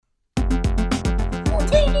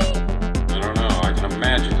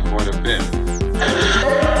in.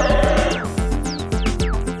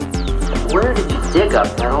 Where did you dig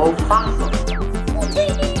up that old fossil?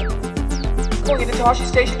 Going into Toshi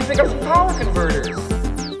Station to pick up some power converters.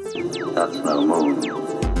 That's no move.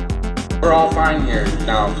 We're all fine here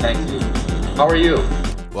now, thank you. How are you?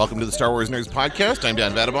 Welcome to the Star Wars Nerds Podcast. I'm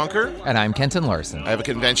Dan Vadabonker. And I'm Kenton Larson. I have a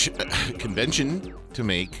convention to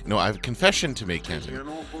make. No, I have a confession to make, Kenton,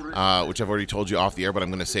 which I've already told you off the air, but I'm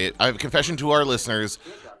going to say it. I have a confession to our listeners.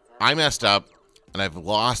 I messed up, and I've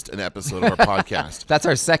lost an episode of our podcast. That's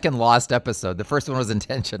our second lost episode. The first one was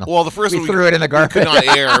intentional. Well, the first one we threw it in the garbage. We could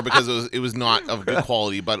not air because it was not of good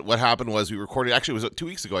quality. But what happened was we recorded. Actually, it was 2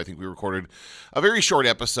 weeks ago. I think we recorded a very short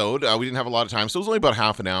episode. We didn't have a lot of time, so it was only about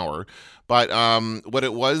half an hour. But what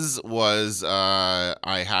it was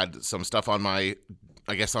I had some stuff on my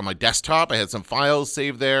desktop. I had some files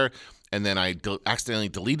saved there, and then I accidentally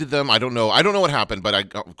deleted them. I don't know what happened,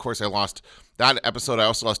 but of course I lost that episode. I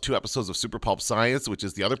also lost 2 episodes of Super Pulp Science, which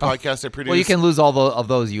is the other podcast I produce. Well, you can lose all of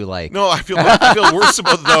those you like. No, I feel worse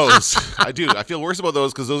about those. I do. I feel worse about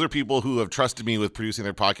those because those are people who have trusted me with producing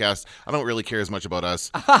their podcast. I don't really care as much about us,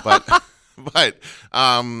 but. But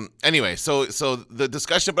anyway, so the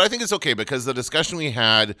discussion, but I think it's okay because the discussion we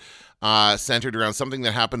had centered around something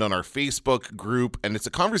that happened on our Facebook group, and it's a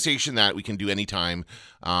conversation that we can do anytime,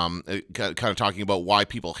 kind of talking about why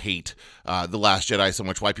people hate The Last Jedi so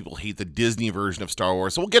much, why people hate the Disney version of Star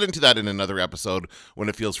Wars. So we'll get into that in another episode when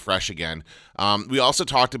it feels fresh again. We also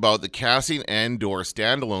talked about the Cassian Andor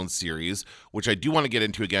standalone series, which I do want to get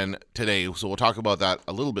into again today, so we'll talk about that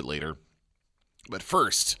a little bit later. But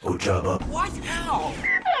first... Ojaba. What? How?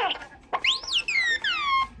 What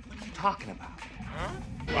are you talking about? Huh?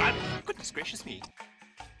 What? Goodness gracious me.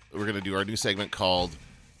 We're going to do our new segment called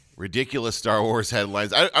Ridiculous Star Wars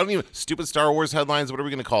Headlines. I don't even... Stupid Star Wars Headlines, what are we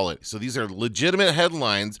going to call it? So these are legitimate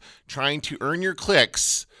headlines trying to earn your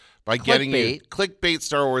clicks by getting you... Clickbait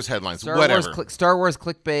Star Wars headlines. Star Wars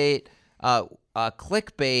clickbait.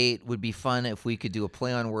 Clickbait would be fun if we could do a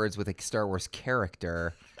play on words with a Star Wars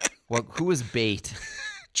character. Well, who is bait?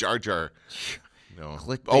 Jar Jar. No.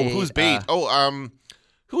 Clickbait, who's bait?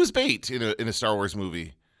 Who is bait in a Star Wars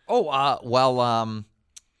movie? Han,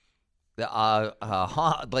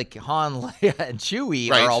 like Han, Leia, and Chewie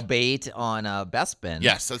are all bait on Bespin.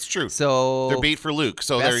 Yes, that's true. So they're bait for Luke.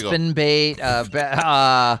 So there you go. Bespin bait,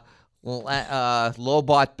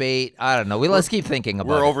 Lobot bait. I don't know. Let's keep thinking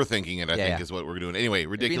about it. We're overthinking it, I think, is what we're doing. Anyway,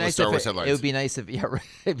 ridiculous Star Wars headlines. It would be nice if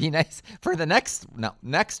it'd be nice for the next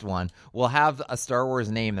one. We'll have a Star Wars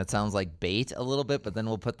name that sounds like bait a little bit, but then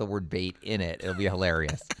we'll put the word bait in it. It'll be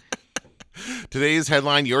hilarious. Today's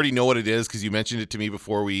headline, you already know what it is because you mentioned it to me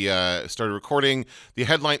before we started recording. The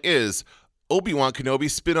headline is Obi-Wan Kenobi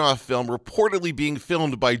spin-off film reportedly being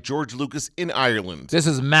filmed by George Lucas in Ireland. This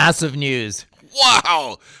is massive news.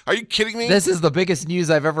 Wow! Are you kidding me? This is the biggest news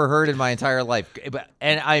I've ever heard in my entire life,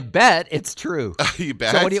 and I bet it's true. You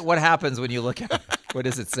bet? So what happens when you look at it? What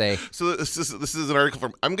does it say? So this is an article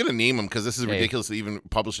from, I'm going to name them because this is ridiculous to even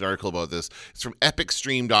publish an article about this. It's from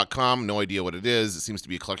epicstream.com. No idea what it is. It seems to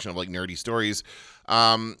be a collection of like nerdy stories.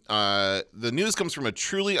 The news comes from a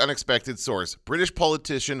truly unexpected source. British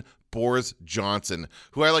politician Boris Johnson,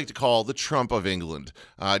 who I like to call the Trump of England,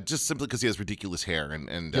 just simply because he has ridiculous hair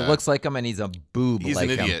and he looks like him, and he's a boob. He's like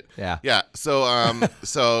an idiot. Him. Yeah. So,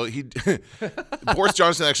 Boris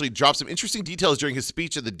Johnson actually dropped some interesting details during his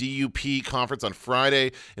speech at the DUP conference on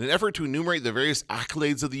Friday. In an effort to enumerate the various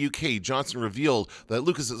accolades of the UK, Johnson revealed that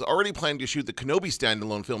Lucas is already planning to shoot the Kenobi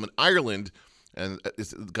standalone film in Ireland, and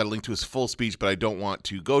it's got a link to his full speech, but I don't want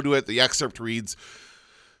to go to it. The excerpt reads,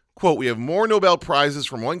 quote, "We have more Nobel Prizes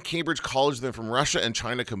from one Cambridge college than from Russia and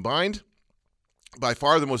China combined. By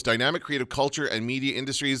far the most dynamic creative culture and media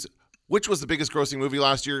industries. Which was the biggest grossing movie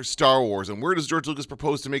last year? Star Wars. And where does George Lucas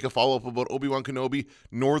propose to make a follow-up about Obi-Wan Kenobi?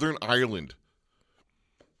 Northern Ireland."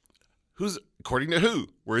 According to who?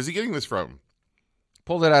 Where is he getting this from?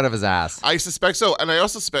 Pulled it out of his ass. I suspect so. And I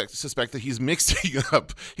also suspect that he's mixing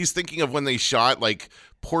up. He's thinking of when they shot like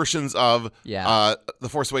portions of The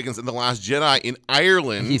Force Awakens and The Last Jedi in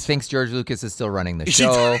Ireland. He thinks George Lucas is still running the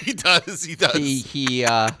show. He does. He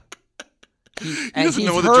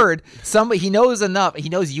knows enough. He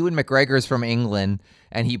knows Ewan McGregor's from England,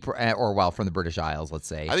 and from the British Isles, let's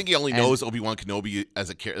say. I think he only knows Obi-Wan Kenobi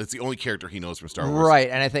as a character. It's the only character he knows from Star Wars. Right,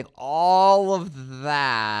 and I think all of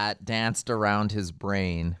that danced around his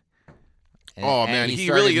brain. Man,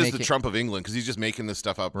 he really is the Trump of England because he's just making this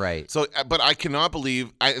stuff up. Right. So, but I cannot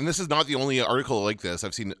believe, and this is not the only article like this.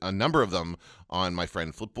 I've seen a number of them on my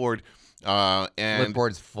friend Flipboard. And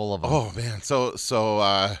Flipboard's full of them. Oh man, so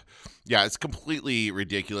yeah, it's completely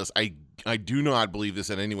ridiculous. I I do not believe this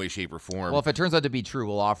in any way, shape, or form. Well, if it turns out to be true,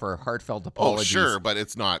 we'll offer heartfelt Oh, apologies. sure, but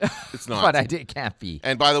it's not. It's not. But it can't be.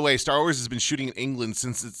 And by the way, Star Wars has been shooting in England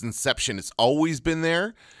since its inception. It's always been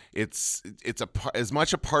there. It's as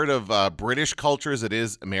much a part of British culture as it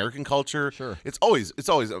is American culture. Sure. It's always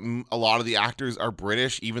a lot of the actors are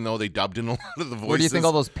British, even though they dubbed in a lot of the voices. Where do you think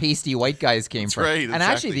all those pasty white guys came from? right, And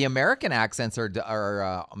actually, exactly. the American accents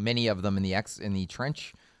are many of them in the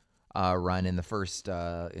trench run in the first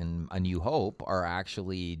in A New Hope are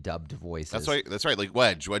actually dubbed voices. That's right. Like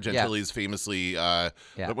Wedge Antilles famously.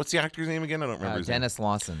 What's the actor's name again? I don't remember his name. Dennis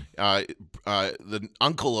Lawson. The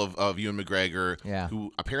uncle of Ewan McGregor,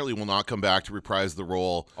 who apparently will not come back to reprise the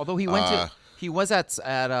role. Although he went to. He was at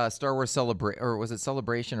Star Wars Celebration, or was it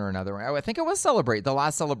Celebration or another one? I think it was Celebrate. The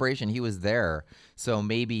last Celebration, he was there. So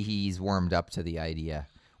maybe he's warmed up to the idea.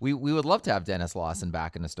 We would love to have Dennis Lawson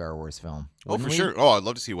back in a Star Wars film. Oh, for we? sure. Oh, I'd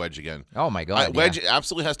love to see Wedge again. Oh my God, Wedge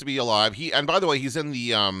absolutely has to be alive. And by the way, he's in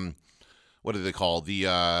the what do they call the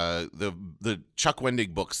Chuck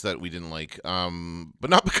Wendig books that we didn't like, but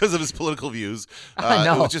not because of his political views.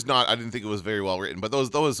 No. It was just not. I didn't think it was very well written. But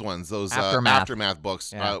those ones, those aftermath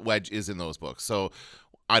books, Wedge is in those books. So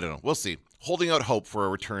I don't know. We'll see. Holding out hope for a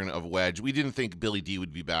return of Wedge. We didn't think Billy D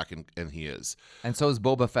would be back, and he is. And so is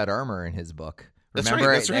Boba Fett armor in his book. That's Remember,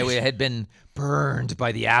 right, that's right. It had been burned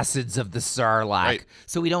by the acids of the Sarlacc. Right.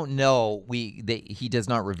 So we don't know. He does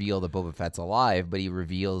not reveal that Boba Fett's alive, but he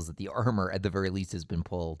reveals that the armor, at the very least, has been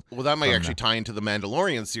pulled. Well, that might actually tie into the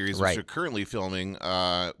Mandalorian series, which Right. they're currently filming,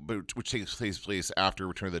 but which takes place after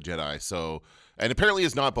Return of the Jedi. So, and apparently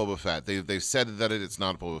it's not Boba Fett. They've said that it's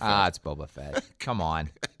not Boba Fett. It's Boba Fett. Come on.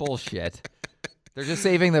 Bullshit. They're just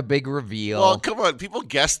saving the big reveal. Well, come on. People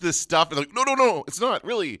guess this stuff and they're like, no, it's not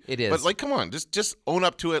really. It is. But like, come on, just own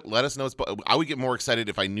up to it. Let us know. I would get more excited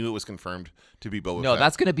if I knew it was confirmed to be Boba Fett. No,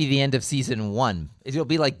 that's going to be the end of season 1. It'll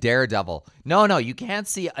be like Daredevil. No, you can't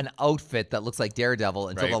see an outfit that looks like Daredevil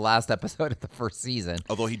until Right. the last episode of the first season.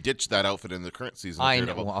 Although he ditched that outfit in the current season. Of I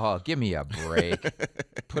Daredevil. know. Oh, give me a break.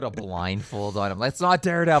 Put a blindfold on him. That's not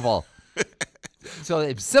Daredevil.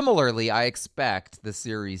 So similarly, I expect the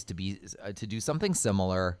series to be to do something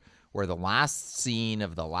similar, where the last scene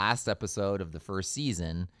of the last episode of the first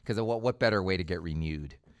season, because what better way to get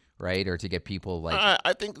renewed, right? Or to get people like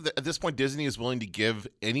I think that at this point, Disney is willing to give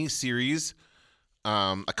any series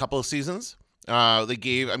a couple of seasons. They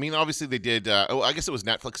gave, obviously they did. I guess it was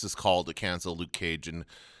Netflix's call to cancel Luke Cage and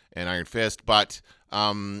Iron Fist, but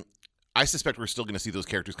I suspect we're still going to see those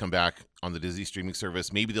characters come back on the Disney streaming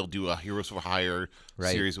service. Maybe they'll do a Heroes for Hire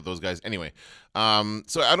series with those guys. Anyway,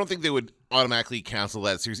 so I don't think they would automatically cancel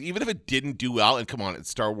that series, even if it didn't do well. And come on, it's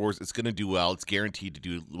Star Wars. It's going to do well. It's guaranteed to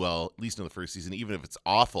do well, at least in the first season, even if it's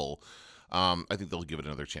awful. I think they'll give it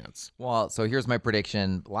another chance. Well, so here's my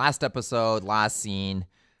prediction. Last episode, last scene,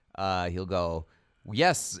 he'll go,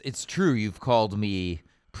 yes, it's true. You've called me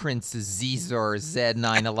Prince Zizor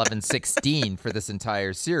Z91116 for this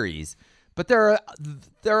entire series. But there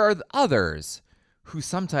are others who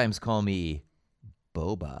sometimes call me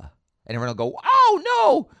Boba. And everyone will go, oh,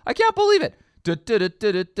 no, I can't believe it. Directed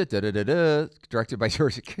by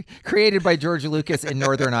created by George Lucas in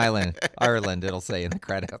Northern Ireland, it'll say in the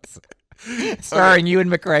credits. Starring Ewan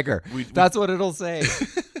McGregor. That's what it'll say.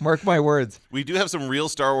 Mark my words. We do have some real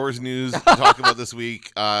Star Wars news to talk about this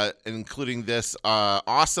week, including this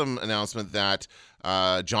awesome announcement that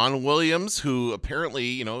John Williams, who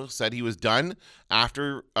apparently, said he was done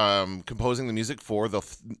after composing the music for the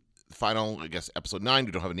final, I guess, episode 9.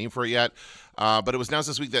 We don't have a name for it yet. But it was announced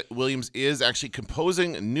this week that Williams is actually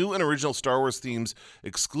composing new and original Star Wars themes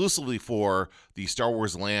exclusively for the Star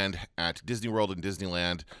Wars land at Disney World and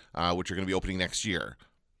Disneyland, which are going to be opening next year.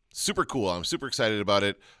 Super cool. I'm super excited about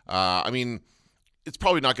it. It's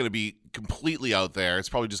probably not going to be completely out there. It's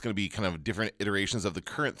probably just going to be kind of different iterations of the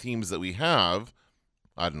current themes that we have.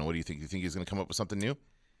 I don't know. What do you think? Do you think he's going to come up with something new?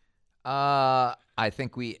 I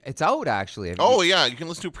think it's out actually. Yeah, you can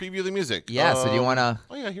listen to a preview of the music. Yeah, so do you want to?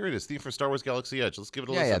 Oh yeah, here it is. Theme for Star Wars Galaxy Edge. Let's give it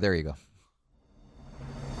a listen. Yeah, there you go.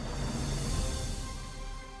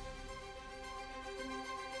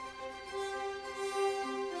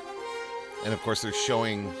 And of course, they're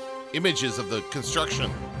showing images of the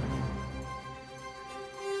construction.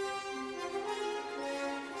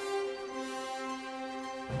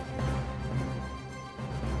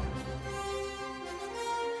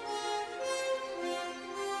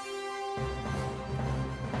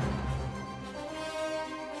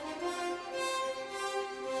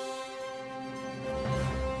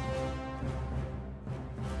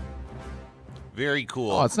 Very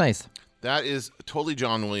cool. Oh, it's nice. That is totally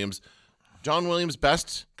John Williams. John Williams,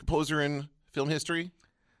 best composer in film history?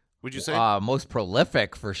 Would you say? Most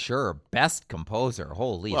prolific for sure. Best composer.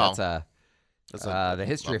 Holy, Well, that's the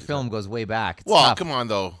history of film goes way back. It's well, tough. come on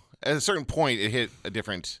though. At a certain point, it hit a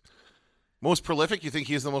different. Most prolific? You think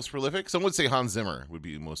he is the most prolific? Some would say Hans Zimmer would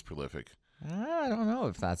be most prolific. I don't know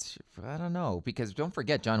if that's. I don't know because don't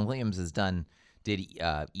forget John Williams did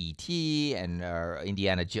E.T. and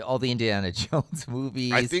all the Indiana Jones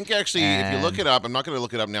movies. I think actually, if you look it up, I'm not going to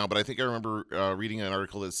look it up now, but I think I remember reading an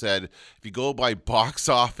article that said if you go by box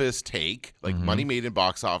office take, like money made in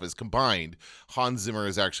box office combined, Hans Zimmer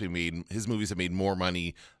has actually his movies have made more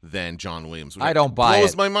money than John Williams. I don't buy it.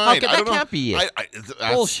 Blows my mind. That can't be it.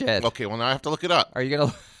 Bullshit. Okay, well now I have to look it up. Are you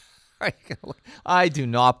gonna? I do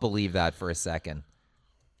not believe that for a second.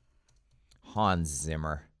 Hans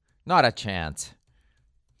Zimmer. Not a chance.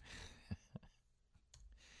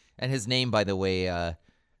 And his name, by the way,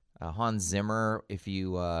 Hans Zimmer, if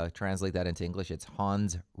you translate that into English, it's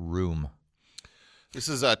Hans Room. This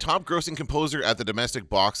is a top grossing composer at the domestic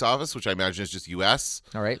box office, which I imagine is just U.S.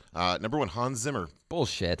 All right. Number one, Hans Zimmer.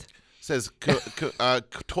 Bullshit. Says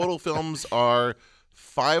total films are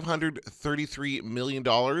 $533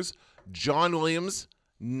 million. John Williams,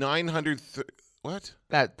 900. What?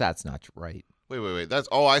 That's not right. Wait. That's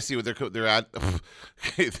I see what they're at.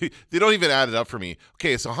 They don't even add it up for me.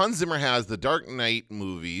 Okay, so Hans Zimmer has the Dark Knight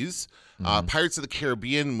movies, Pirates of the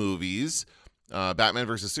Caribbean movies, Batman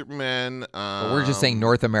versus Superman. But we're just saying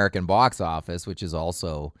North American box office, which is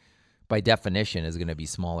also, by definition, is going to be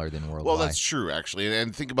smaller than worldwide. Well, that's true, actually.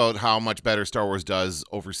 And think about how much better Star Wars does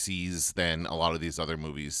overseas than a lot of these other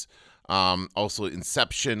movies. Also,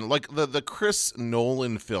 Inception, like the Chris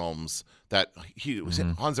Nolan films that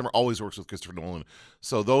Hans Zimmer always works with Christopher Nolan.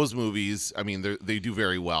 So those movies, I mean, they do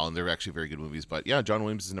very well, and they're actually very good movies. But yeah, John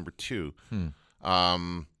Williams is number 2.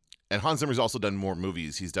 And Hans Zimmer's also done more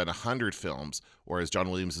movies. He's done 100 films, whereas John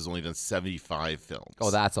Williams has only done 75 films.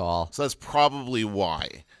 Oh, that's all. So that's probably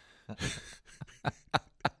why.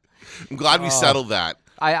 I'm glad we settled that.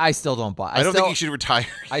 I still don't buy. I don't think he should retire.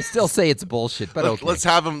 I still say it's bullshit, but okay. Let's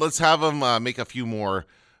have him make a few more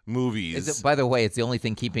movies. By the way, it's the only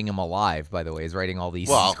thing keeping him alive. By the way, is writing all these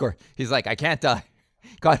scores. He's like, I can't die.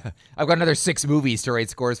 I've got another 6 movies to write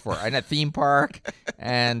scores for, and a theme park,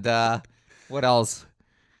 and what else?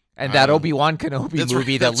 And that Obi-Wan Kenobi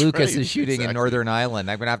movie that Lucas is shooting in Northern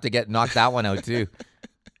Ireland. I'm gonna have to knock that one out too.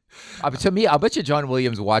 To me, I'll bet you John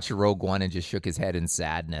Williams watched Rogue One and just shook his head in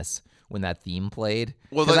sadness when that theme played.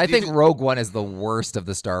 Because I think Rogue One is the worst of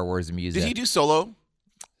the Star Wars music. Did he do Solo?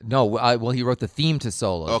 No, well, he wrote the theme to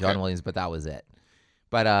Solo, John Williams, but that was it.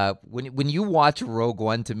 But when you watch Rogue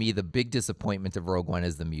One, to me, the big disappointment of Rogue One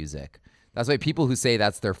is the music. That's why people who say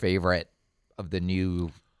that's their favorite of the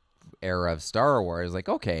new era of Star Wars, like,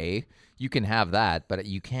 okay, you can have that, but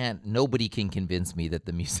you can't. Nobody can convince me that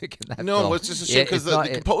the music in that film, it's just a shame because the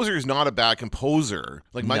composer is not a bad composer,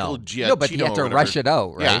 like Michael Giacchino. No, but he had to rush it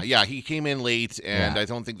out, right? Yeah, he came in late, and I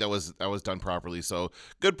don't think that was done properly. So,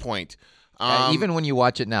 good point. Even when you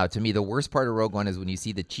watch it now, to me, the worst part of Rogue One is when you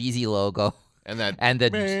see the cheesy logo and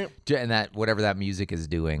that whatever that music is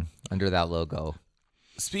doing under that logo.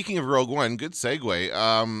 Speaking of Rogue One, good segue.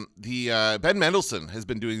 The Ben Mendelsohn has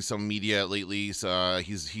been doing some media lately. So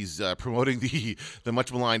he's promoting the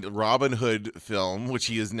much maligned Robin Hood film, which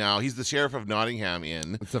he is now. He's the sheriff of Nottingham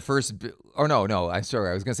in. It's the first. No. I'm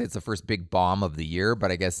sorry. I was gonna say it's the first big bomb of the year,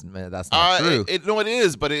 but I guess that's not true. It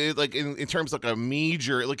is, but like in terms of like a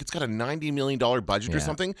major, like it's got a $90 million budget or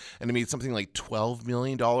something, and it made something like $12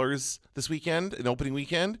 million this weekend, an opening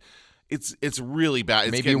weekend. It's really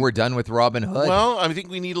bad. Maybe we're done with Robin Hood. Well, I think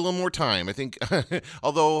we need a little more time. I think, there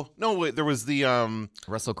was the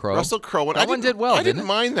Russell Crowe. One. That one did well. I didn't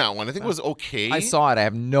mind that one. I think it was okay. I saw it. I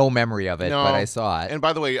have no memory of it, but I saw it. And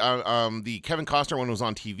by the way, the Kevin Costner one was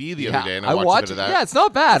on TV the other day, and I watched a bit of that. Yeah, it's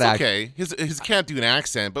not bad. It's okay. His can't do an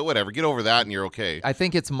accent, but whatever. Get over that, and you're okay. I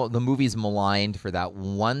think it's the movie's maligned for that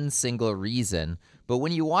one single reason. But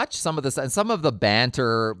when you watch some of the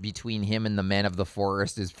banter between him and the men of the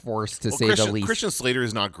forest is forced to say the least. Christian Slater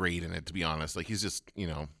is not great in it, to be honest. Like he's just,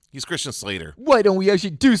 he's Christian Slater. Why don't we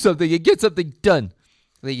actually do something and get something done?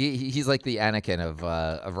 Like, he's like the Anakin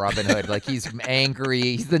of Robin Hood. Like he's angry.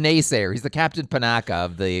 He's the naysayer. He's the Captain Panaka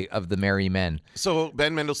of the Merry Men. So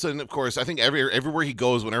Ben Mendelsohn, of course, I think everywhere he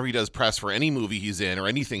goes, whenever he does press for any movie he's in or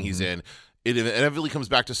anything he's in, it inevitably comes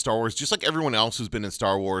back to Star Wars, just like everyone else who's been in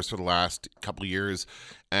Star Wars for the last couple of years.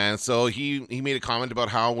 And so he made a comment about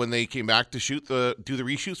how when they came back to do the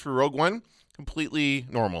reshoots for Rogue One, completely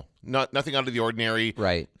normal, nothing out of the ordinary.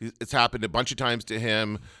 Right. It's happened a bunch of times to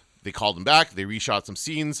him. They called him back. They reshot some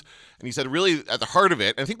scenes. And he said, really, at the heart of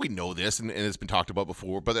it, and I think we know this and it's been talked about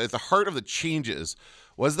before, but at the heart of the changes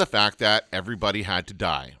was the fact that everybody had to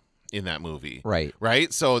die. in that movie. Right.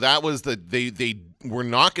 Right. So that was they were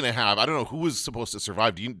not going to have. I don't know who was supposed to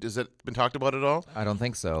survive. Has that been talked about at all? I don't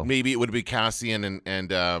think so. Maybe it would be Cassian and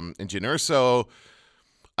Jyn Erso.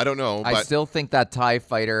 I don't know. I But still think that TIE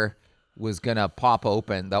fighter was gonna pop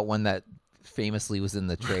open. That one that famously was in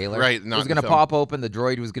the trailer. Right, not was in gonna the film. pop open. The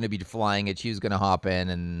droid was gonna be flying it. She was gonna hop in,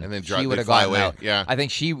 and then she would they'd have fly gotten away. out. Yeah. I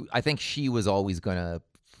think she was always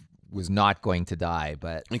was not going to die,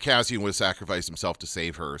 but and Cassian would have sacrificed himself to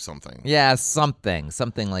save her or something. yeah, something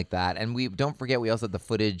like that. And we don't forget we also had the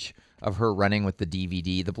footage of her running with the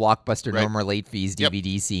DVD, the Blockbuster Right. No More Late Fees Yep.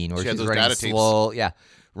 DVD scene where She had she's those running data tapes. slow. Yeah,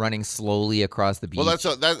 running slowly across the beach. Well,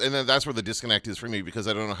 that's where the disconnect is for me, because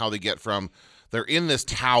I don't know how they get from they're in this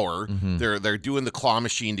tower, Mm-hmm. they're doing the claw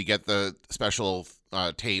machine to get the special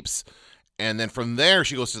tapes, and then from there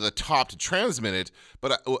she goes to the top to transmit it.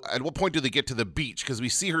 But at what point do they get to the beach? Because we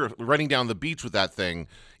see her running down the beach with that thing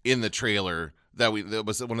in the trailer. That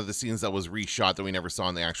was one of the scenes that was reshot that we never saw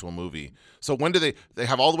in the actual movie. So when do they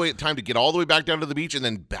have all the way time to get all the way back down to the beach and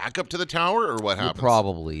then back up to the tower, or what happens?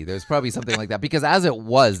 Probably. There's probably something like that. Because as it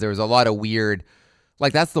was, there was a lot of weird,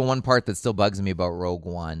 like that's the one part that still bugs me about Rogue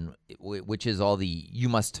One, which is all the, you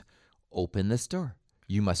must open this door.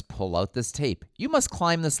 You must pull out this tape. You must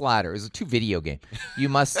climb this ladder. It's a 2 video game. You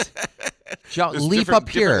must There's leap different up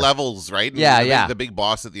here. levels, right? And Yeah. the big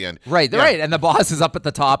boss at the end. Right, Yeah. right. And the boss is up at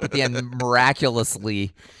the top at the end,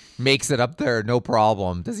 miraculously makes it up there, no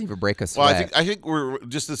problem. Doesn't even break a sweat. Well, I think we're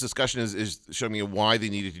just this discussion is showing me why they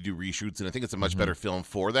needed to do reshoots, and I think it's a much better film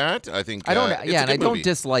for that. I think I don't. it's a Yeah, and good I don't movie.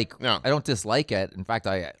 dislike. No. I don't dislike it. In fact,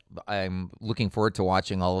 I'm looking forward to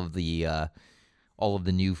watching all of the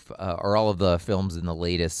new or all of the films in the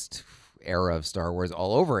latest era of Star Wars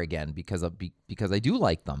all over again because I do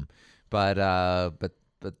like them. But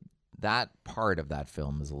that part of that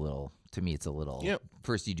film is a little, to me, it's a little. Yep.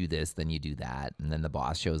 First you do this, then you do that, and then the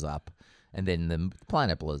boss shows up, and then the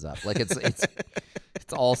planet blows up. Like it's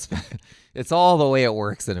it's all the way it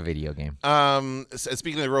works in a video game.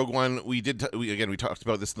 Speaking of Rogue One, we talked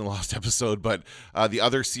about this in the last episode, but the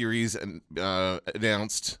other series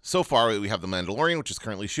announced so far. We have The Mandalorian, which is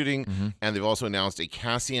currently shooting, and they've also announced a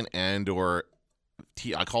Cassian Andor.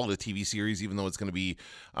 I call it a TV series, even though it's going to be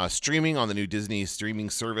streaming on the new Disney streaming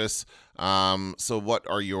service. So what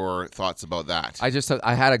are your thoughts about that?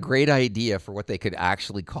 I had a great idea for what they could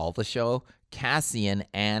actually call the show: Cassian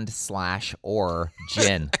or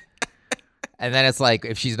Jyn. And then it's like,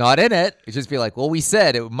 if she's not in it, it's just be like, well, we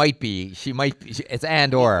said it might be. She might be. It's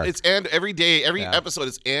or. It's every day, every episode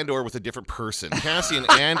is or with a different person. Cassian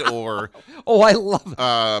or Oh, I love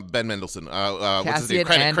it. Ben Mendelsohn. What's his name?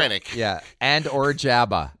 Cassian Krennic. Yeah, or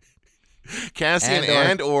Jabba.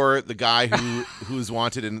 Cassian or the guy who's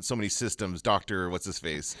wanted in so many systems, Dr. What's his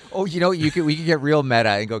face? Oh, we could get real meta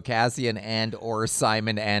and go Cassian or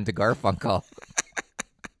Simon and Garfunkel.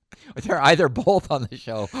 They're either both on the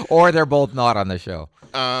show or they're both not on the show.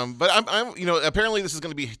 But I'm apparently this is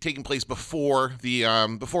going to be taking place before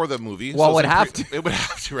the movie. Well, so it would have to. It would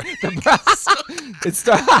have to, right? It's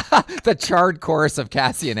the charred course of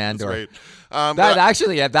Cassian Andor. Right.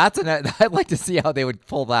 I'd like to see how they would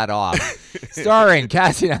pull that off. Starring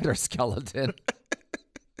Cassian Andor skeleton.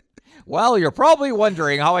 Well, you're probably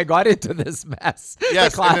wondering how I got into this mess.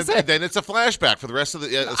 Yes, The and classic. then it's a flashback for the rest of the.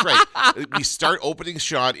 Yeah, that's right. We start opening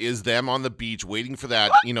shot is them on the beach waiting for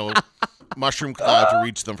that mushroom cloud to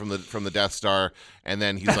reach them from the Death Star, and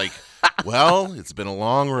then he's like, "Well, it's been a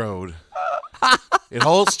long road. It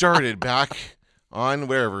all started back on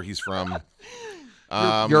wherever he's from."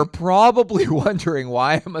 You're probably wondering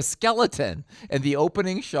why I'm a skeleton in the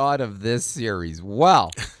opening shot of this series.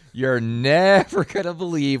 Well, you're never going to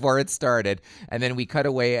believe where it started. And then we cut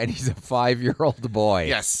away, and he's a 5-year-old boy.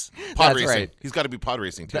 Yes, pod That's racing. right. He's got to be pod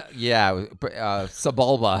racing too.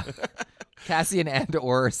 Sebulba. Cassian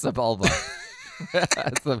or Sebulba.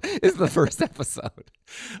 is the first episode.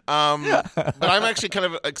 But I'm actually kind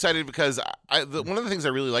of excited because one of the things I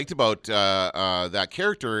really liked about that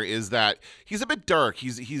character is that he's a bit dark.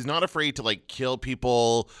 He's not afraid to like kill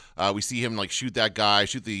people. We see him like shoot that guy,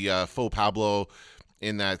 shoot the faux Pablo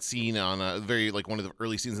in that scene on one of the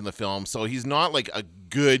early scenes in the film. So he's not like a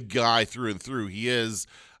good guy through and through. He is.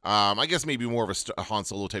 I guess maybe more of a Han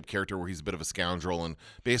Solo type character where he's a bit of a scoundrel and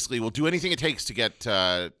basically will do anything it takes to get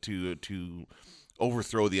to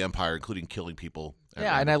overthrow the Empire, including killing people.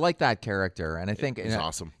 Yeah, and I like that character. And I think he's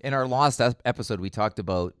awesome. In our last episode, we talked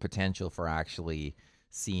about potential for actually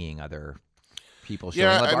seeing other people showing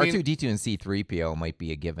up. R2-D2 and C-3PO might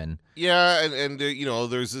be a given. Yeah, and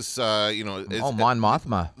there's this Mon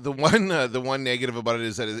Mothma. The one negative about it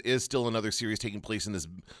is that it is still another series taking place in this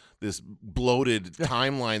bloated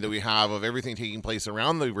timeline that we have of everything taking place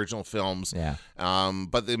around the original films. Yeah.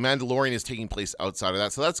 But the Mandalorian is taking place outside of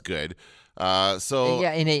that, so that's good. So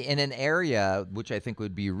yeah, in an area which I think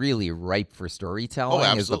would be really ripe for storytelling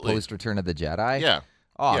is the absolutely. post Return of the Jedi. Yeah.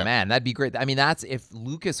 Oh Yeah. man, that'd be great. I mean, that's if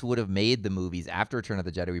Lucas would have made the movies after Return of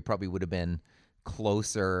the Jedi, we probably would have been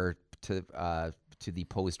closer to the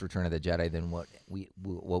post Return of the Jedi than what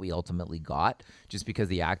we ultimately got, just because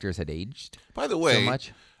the actors had aged. By the way, so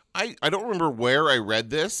much. I don't remember where I read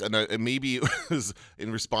this, and maybe it was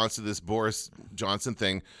in response to this Boris Johnson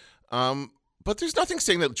thing. But there's nothing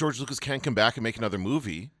saying that George Lucas can't come back and make another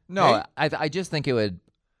movie. No, hey? I just think it would,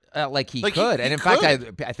 he Like, could. he And in could.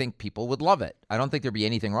 fact, I think people would love it. I don't think there'd be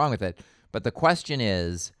anything wrong with it. But the question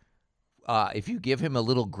is, if you give him a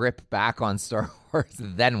little grip back on Star Wars,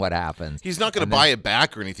 then what happens? He's not going to And then- buy it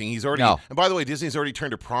back or anything. He's already. No. And by the way, Disney's already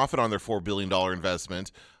turned a profit on their $4 billion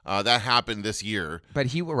investment. That happened this year. But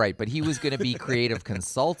he was going to be creative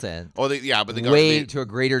consultant Oh, but they got to a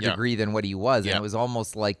greater yeah. degree than what he was. Yeah. And it was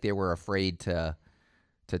almost like they were afraid to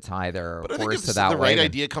tie their But I think horse if to that the right wagon.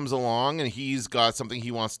 idea comes along and he's got something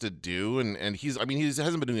he wants to do, and he hasn't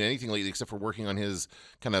been doing anything lately except for working on his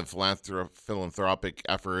kind of philanthropic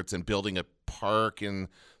efforts and building a park in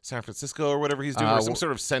San Francisco or whatever he's doing, or some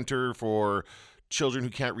sort of center for children who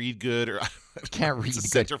can't read good, or Can't read it's a good.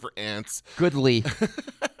 center for ants. Goodly.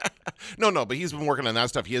 No, but he's been working on that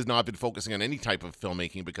stuff. He has not been focusing on any type of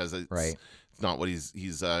filmmaking because it's Right. not what he's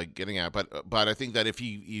getting at. But I think that if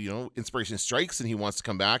he inspiration strikes and he wants to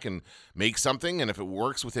come back and make something, and if it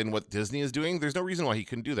works within what Disney is doing, there's no reason why he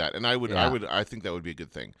couldn't do that. And I think that would be a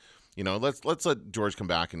good thing. Let's let George come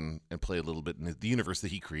back and play a little bit in the universe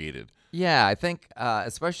that he created. Yeah, I think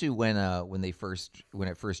especially when it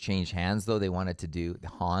first changed hands, though, they wanted to do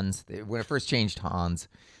when it first changed Hans,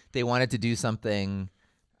 they wanted to do something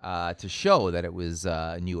to show that it was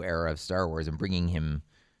a new era of Star Wars, and bringing him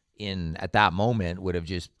in at that moment would have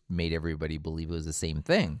just made everybody believe it was the same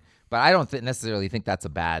thing. But I don't necessarily think that's a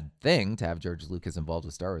bad thing to have George Lucas involved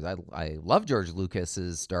with Star Wars. I love George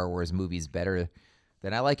Lucas's Star Wars movies better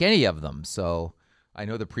than I like any of them. So I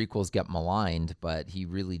know the prequels get maligned, but he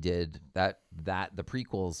really did that the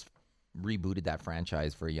prequels rebooted that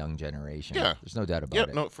franchise for a young generation. Yeah. There's no doubt about Yeah,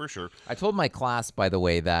 it. no, for sure. I told my class, by the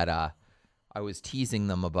way, that I was teasing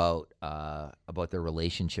them about their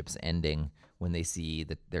relationships ending when they see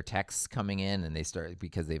their texts coming in, and they start,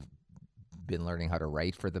 because they've been learning how to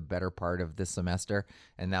write for the better part of this semester,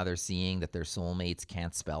 and now they're seeing that their soulmates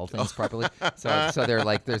can't spell things properly. So they're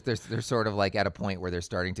like they're sort of like at a point where they're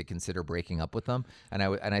starting to consider breaking up with them. And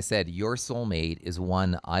I said, your soulmate is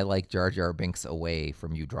one I like Jar Jar Binks away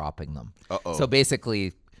from you dropping them. Uh-oh. So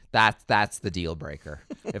basically, that's the deal breaker.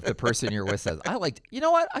 If the person you're with says, you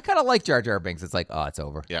know what, I kind of like Jar Jar Binks, it's like, oh, it's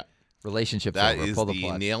over. Yeah. Relationship's That over. is Pull the the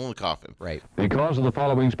plug. nail in the coffin. Right. Because of the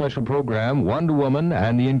following special program, Wonder Woman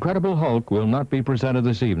and the Incredible Hulk will not be presented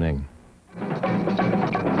this evening.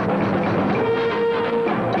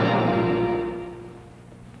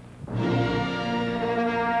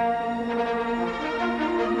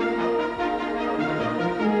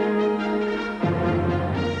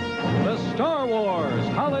 The Star Wars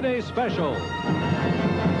Holiday Special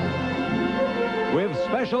with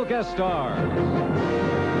special guest stars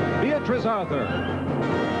Beatrice Arthur,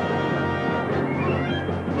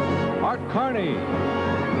 Art Carney,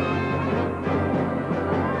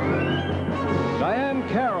 Diane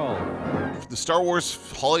Carroll. The Star Wars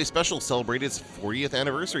Holiday Special celebrated its 40th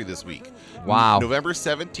anniversary this week. Wow. November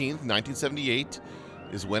 17th, 1978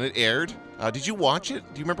 is when it aired. Did you watch it?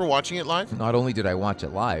 Do you remember watching it live? Not only did I watch it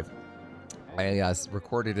live, I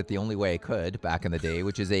recorded it the only way I could back in the day,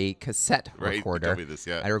 which is a cassette Right, you recorder. told me this,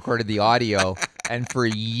 yeah. I recorded the audio, and for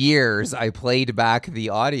years I played back the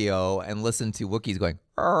audio and listened to Wookiees going,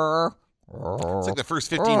 "Arr, arr, It's like the first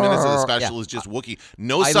 15 minutes of the arr." special Yeah. is just Wookiee.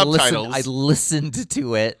 No subtitles. I listened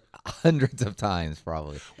to it hundreds of times,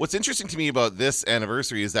 probably. What's interesting to me about this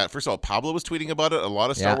anniversary is that, first of all, Pablo was tweeting about it. A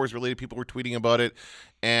lot of Star Yeah. Wars-related people were tweeting about it.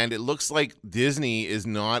 And it looks like Disney is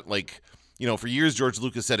not like, for years George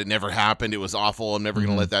Lucas said it never happened. It was awful. I'm never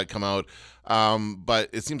going to let that come out. But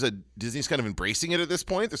it seems that Disney's kind of embracing it at this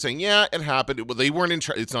point. They're saying, yeah, it happened. Well, they weren't in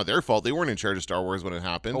charge. It's not their fault. They weren't in charge of Star Wars when it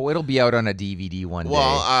happened. Oh, it'll be out on a DVD one day.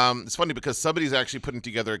 Well, it's funny because somebody's actually putting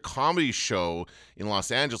together a comedy show in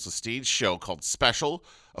Los Angeles, a stage show called Special,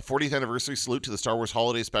 a 40th anniversary salute to the Star Wars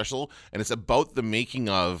Holiday Special, and it's about the making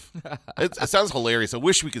of. It sounds hilarious. I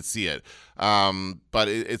wish we could see it, but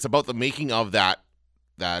it's about the making of that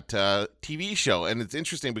TV show, and it's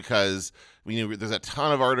interesting because there's a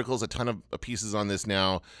ton of articles, a ton of pieces on this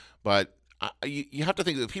now, but you have to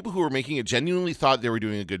think that the people who were making it genuinely thought they were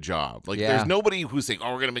doing a good job. Like, Yeah. there's nobody who's saying,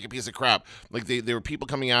 "Oh, we're gonna make a piece of crap." Like, there were people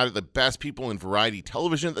coming out of the best people in variety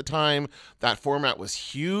television at the time. That format was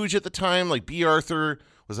huge at the time. Like, B. Arthur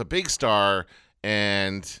was a big star,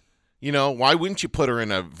 and why wouldn't you put her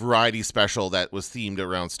in a variety special that was themed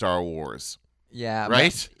around Star Wars? Yeah.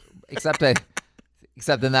 Right? Except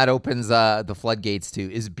then that opens the floodgates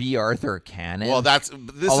to, is B. Arthur canon? Well, this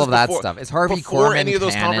all is of that before- stuff. Is Harvey before Korman any of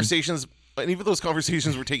those canon? conversations. Any of those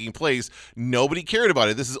conversations were taking place, nobody cared about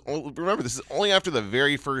it. This is only after the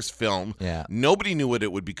very first film. Yeah. Nobody knew what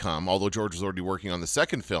it would become, although George was already working on the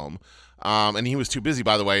second film. And he was too busy,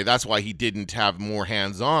 by the way. That's why he didn't have more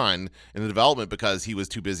hands-on in the development, because he was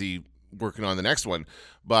too busy working on the next one.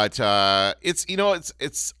 But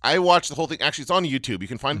it's I watched the whole thing. Actually, it's on YouTube. You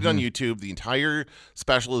can find it on YouTube. The entire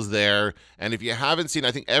special is there. And if you haven't seen,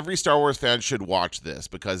 I think every Star Wars fan should watch this,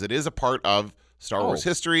 because it is a part of Star Wars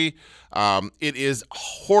history. It is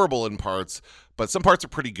horrible in parts, but some parts are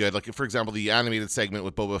pretty good. Like, for example, the animated segment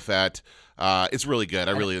with Boba Fett. It's really good.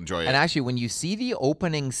 I really enjoy it. And actually, when you see the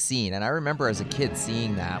opening scene, and I remember as a kid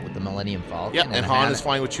seeing that with the Millennium Falcon. Yeah, and Han is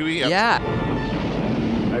flying with Chewie. Yep. Yeah.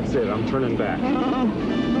 That's it. I'm turning back. I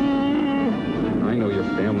know your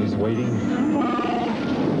family's waiting.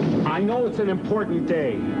 I know it's an important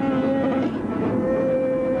day.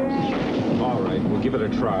 All right, we'll give it a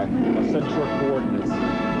try. I'll set short coordinates.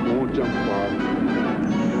 I won't jump far.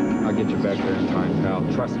 I'll get you back there in time, pal.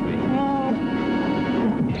 Trust me.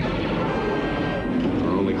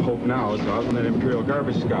 Our only hope now is out on that Imperial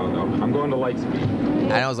garbage scow, though. I'm going to Lightspeed.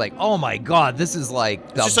 And I was like, oh my God, this is like...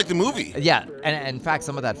 It's just like the movie. Yeah, and in fact,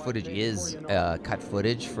 some of that footage is cut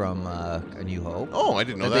footage from A New Hope. Oh, I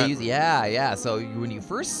didn't know that. Yeah. So when you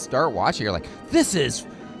first start watching, you're like, this is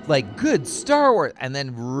like good Star Wars. And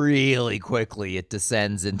then really quickly it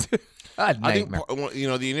descends into a nightmare. I think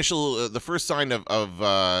the initial, the first sign of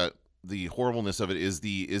the horribleness of it is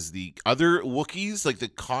the other Wookiees, like the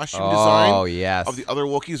costume design yes. of the other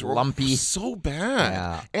Wookiees were Lumpy. so bad.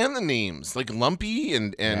 Yeah. And the names, like Lumpy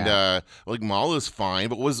and like Maul is fine,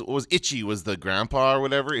 but was Itchy was the grandpa or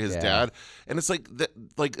whatever, his dad. And it's like that,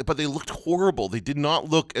 but they looked horrible. They did not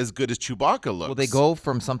look as good as Chewbacca looks. Well, they go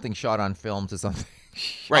from something shot on film to something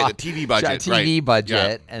right, the TV budget. TV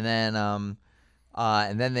budget, Yeah.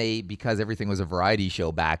 and then they, because everything was a variety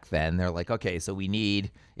show back then, they're like, okay, so we need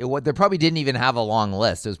it. What they probably didn't even have a long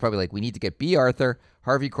list. It was probably like, we need to get B. Arthur,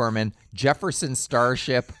 Harvey Korman, Jefferson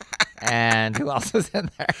Starship, and who else is in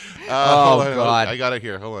there? Hold on, God, I got it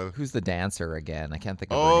here. Hold on. who's the dancer again? I can't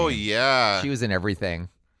think of. Oh her name. yeah, She was in everything.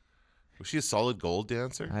 was she a solid gold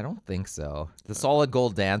dancer? I don't think so. The Solid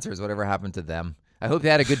Gold Dancers, whatever happened to them? I hope they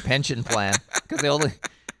had a good pension plan, because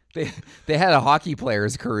they had a hockey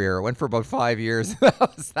player's career. It went for about 5 years.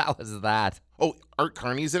 that was that. Oh, Art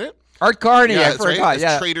Carney's in it. Art Carney, I that's forgot. right. It's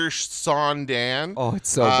Yeah. Trader Son Dan. Oh, it's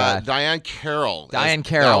so bad. Diane Carroll. Diane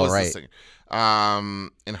Carroll, right. The singer.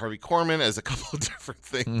 And Harvey Korman as a couple of different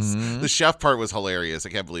things. Mm-hmm. The chef part was hilarious. I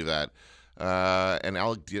can't believe that. And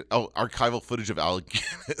archival footage of Alec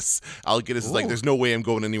Guinness. Alec Guinness is like, there's no way I'm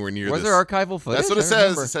going anywhere near Was this. there archival footage? That's what it I says.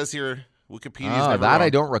 remember. It says here, Wikipedia's Oh, never that wrong. I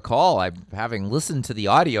don't recall. Having listened to the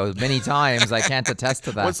audio many times, I can't attest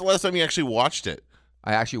to that. When's the last time you actually watched it?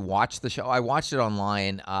 I actually watched the show. I watched it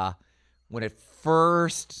online when it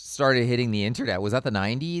first started hitting the internet. Was that the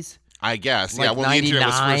 90s? I guess. Like yeah, well, the internet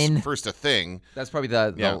was 99. first a thing. That's probably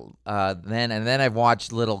then I've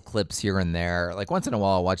watched little clips here and there. Like once in a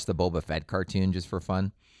while, I'll watch the Boba Fett cartoon just for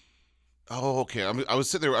fun. Oh, okay. I was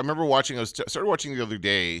sitting there. I remember watching. Started watching the other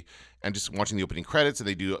day, and just watching the opening credits, and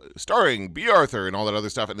they do starring B. Arthur and all that other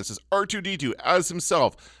stuff, and it says R2-D2 as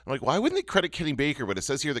himself. I'm like, why wouldn't they credit Kenny Baker? But it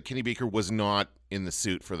says here that Kenny Baker was not in the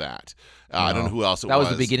suit for that. I don't know who else it was. That was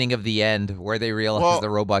the beginning of the end, where they realized the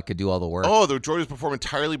robot could do all the work. Oh, the droid was performed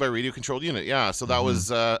entirely by radio-controlled unit. Yeah, so that was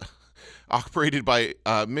operated by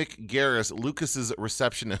Mick Garris, Lucas's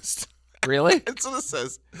receptionist. Really? That's what it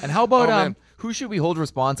says. And how about man. who should we hold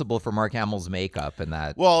responsible for Mark Hamill's makeup and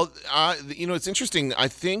that? Well, it's interesting. I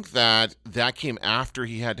think that came after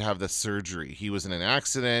he had to have the surgery. He was in an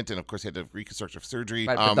accident, and of course, he had to have reconstructive surgery.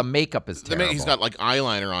 Right, but the makeup is terrible. He's got like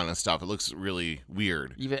eyeliner on and stuff. It looks really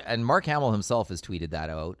weird. And Mark Hamill himself has tweeted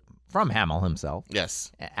that out from Hamill himself.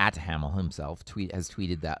 Yes. At Hamill himself has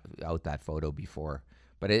tweeted that photo before.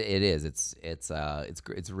 But it is. It's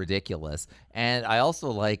ridiculous. And I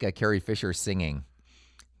also like Carrie Fisher singing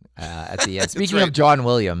at the end. Speaking right. of John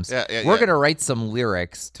Williams, we're yeah. gonna write some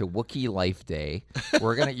lyrics to Wookiee Life Day.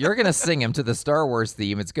 You're gonna sing him to the Star Wars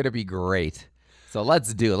theme. It's gonna be great. So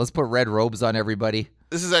let's do it. Let's put red robes on everybody.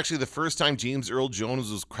 This is actually the first time James Earl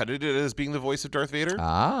Jones was credited as being the voice of Darth Vader.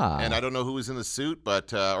 And I don't know who was in the suit,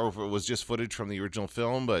 but or if it was just footage from the original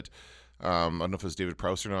film, but I don't know if it was David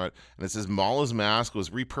Prowse or not. And it says Mala's mask was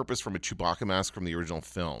repurposed from a Chewbacca mask from the original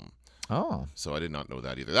film. Oh. So I did not know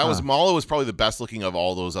that either. That was Mala was probably the best looking of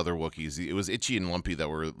all those other Wookiees. It was Itchy and Lumpy that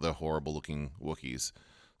were the horrible looking Wookiees.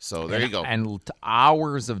 So there you go. And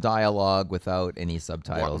hours of dialogue without any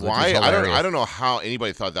subtitles. Why? I don't know how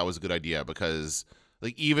anybody thought that was a good idea, because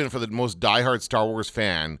like even for the most diehard Star Wars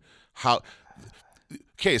fan, how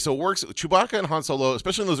okay, so it works. Chewbacca and Han Solo,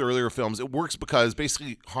 especially in those earlier films, it works because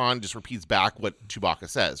basically Han just repeats back what Chewbacca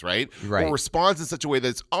says, right? Right. Or responds in such a way that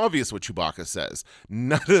it's obvious what Chewbacca says.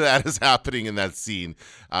 None of that is happening in that scene,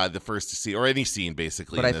 the first scene, or any scene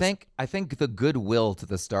basically. But I think the goodwill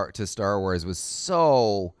to Star Wars was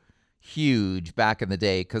so huge back in the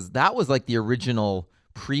day, because that was like the original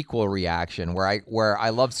prequel reaction where I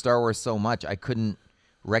loved Star Wars so much I couldn't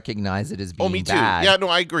recognize it as being me too. bad. Yeah, no,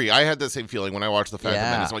 I agree. I had that same feeling when I watched The Phantom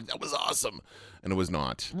Menace. I'm like, that was awesome. And it was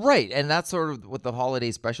not. Right. And that's sort of with the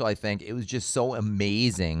holiday special, I think. It was just so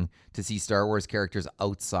amazing to see Star Wars characters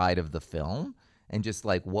outside of the film. And just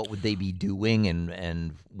like, what would they be doing,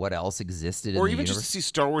 and what else existed in the universe? Just to see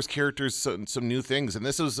Star Wars characters, some new things. And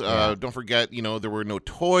this was, don't forget, there were no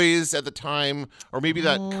toys at the time. Or maybe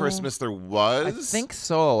that Christmas there was. I think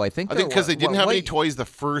so. I think because they didn't have any toys the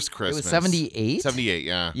first Christmas. It was 78? 78,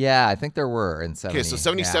 yeah. Yeah, I think there were in 78. Okay, so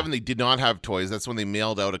 77 they did not have toys. That's when they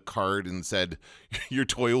mailed out a card and said, your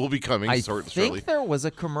toy will be coming shortly. I think there was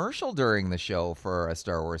a commercial during the show for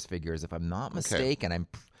Star Wars figures, if I'm not mistaken.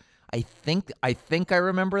 I think I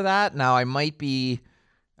remember that. Now I might be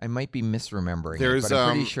misremembering it, but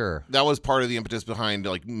I'm pretty sure. That was part of the impetus behind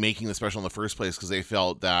like making the special in the first place, because they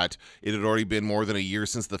felt that it had already been more than a year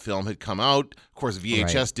since the film had come out. Of course,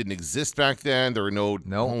 VHS didn't exist back then. There were no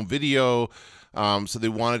home video. So they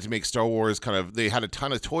wanted to make Star Wars they had a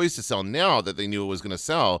ton of toys to sell now that they knew it was going to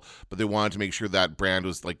sell, but they wanted to make sure that brand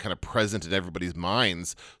was like kind of present in everybody's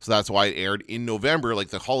minds. So that's why it aired in November, like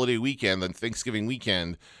the holiday weekend, then Thanksgiving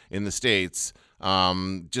weekend in the States. I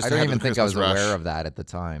don't even think I was aware of that at the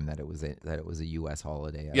time, that it was a U.S.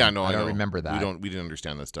 holiday. I don't remember that. We didn't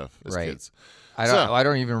understand that stuff as kids. I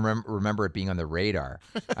don't even remember it being on the radar.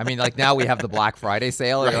 I mean, like now we have the Black Friday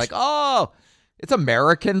sale, and you're like, oh, it's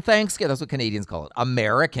American Thanksgiving. That's what Canadians call it.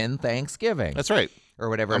 American Thanksgiving. That's right. Or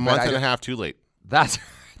whatever. A month and a half too late. That's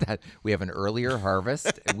that. We have an earlier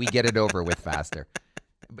harvest, and we get it over with faster.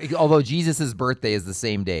 Although Jesus' birthday is the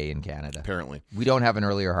same day in Canada. Apparently. We don't have an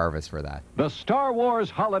earlier harvest for that. The Star Wars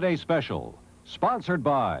Holiday Special, sponsored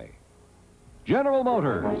by General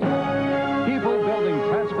Motors. People building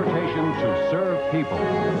transportation to serve people.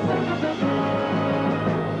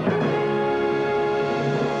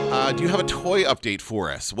 Do you have a toy update for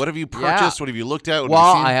us? What have you purchased? What have you looked at? Well,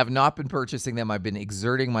 I have not been purchasing them. I've been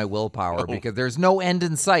exerting my willpower because there's no end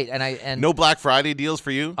in sight. And no Black Friday deals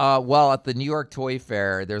for you? Well, at the New York Toy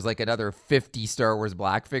Fair, there's like another 50 Star Wars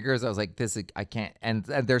Black figures. I was like, I can't. And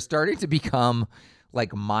they're starting to become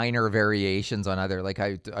like minor variations on other. Like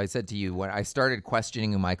I said to you, when I started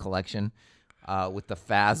questioning my collection with the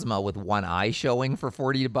Phasma with one eye showing for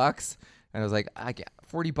 $40, and I was like, I get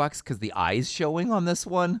 $40 because the eye's showing on this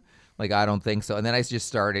one. Like, I don't think so. And then I just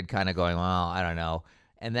started kind of going, well, I don't know.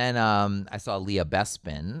 And then I saw Leah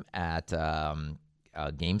Bespin at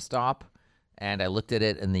GameStop, and I looked at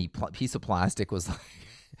it, and the piece of plastic was like,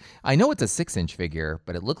 I know it's a 6-inch figure,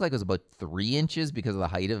 but it looked like it was about 3 inches because of the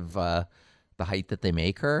height that they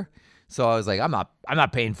make her. So I was like, I'm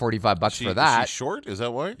not paying $45 for that. Is she short? Is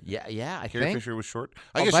that why? Yeah, I Carrie think. Fisher was short.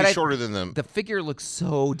 I guess she's shorter than them. The figure looks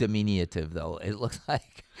so diminutive, though. It looks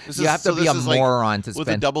like you have to be a moron to spend.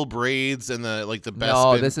 With the double braids and the Bespin.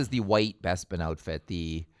 No, this is the white Bespin outfit.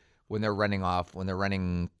 When they're running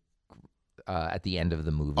at the end of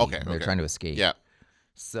the movie. Okay. They're trying to escape. Yeah.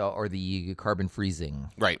 So, or the carbon freezing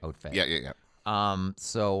outfit. Yeah.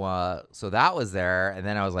 So that was there, and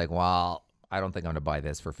then I was like, well, I don't think I'm gonna buy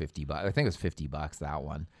this for $50. I think it was $50, that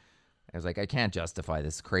one. I was like, I can't justify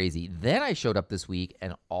this. Crazy. Then I showed up this week,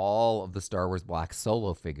 and all of the Star Wars Black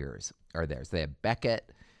Solo figures are there. So they had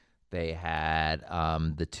Beckett. They had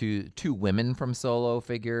the two women from Solo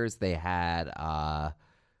figures. They had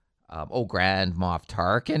Grand Moff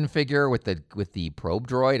Tarkin figure with the probe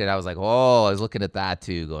droid, and I was like, I was looking at that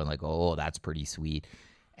too, going like, that's pretty sweet.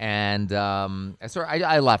 And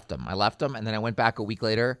I left them. And then I went back a week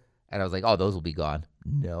later. And I was like, those will be gone.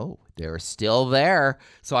 No, they're still there.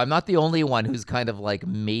 So I'm not the only one who's kind of like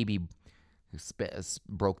maybe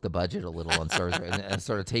broke the budget a little and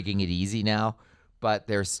sort of taking it easy now. but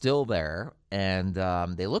they're still there, and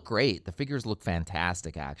they look great. The figures look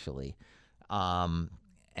fantastic, actually.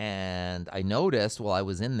 And I noticed while I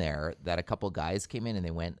was in there that a couple guys came in and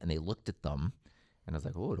they went and they looked at them. And I was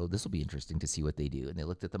like, oh, this will be interesting to see what they do. And they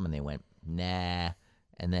looked at them and they went, nah.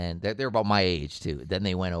 And then they're about my age, too. Then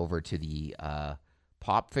they went over to the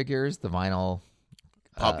pop figures, the vinyl.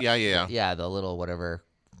 Pop, yeah. Yeah, the little whatever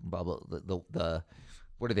bubble. The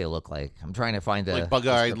what do they look like? I'm trying to find the like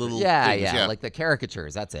bug-eyed little yeah, things, like the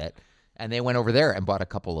caricatures. That's it. And they went over there and bought a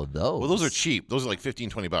couple of those. Well, those are cheap. Those are like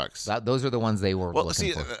 $15-$20. Those are the ones they were. Well,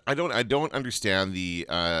 looking see, for. I don't understand the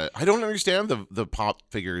the pop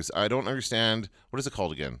figures. I don't understand what is it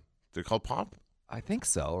called again? They're called pop. I think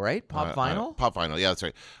so, right? Pop vinyl. Pop vinyl. Yeah, that's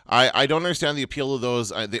right. I don't understand the appeal of those.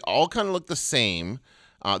 They all kind of look the same.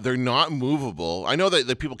 They're not movable. I know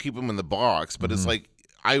that people keep them in the box, but it's like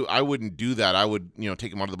I wouldn't do that. I would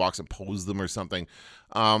take them out of the box and pose them or something.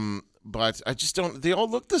 But I just don't. They all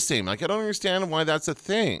look the same. Like I don't understand why that's a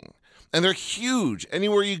thing. And they're huge.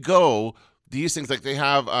 Anywhere you go, these things, like they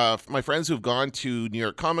have my friends who've gone to New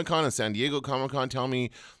York Comic Con and San Diego Comic Con tell me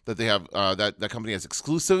that they have that company has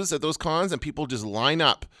exclusives at those cons, and people just line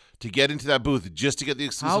up to get into that booth just to get the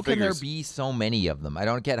exclusive figures. How can there be so many of them? I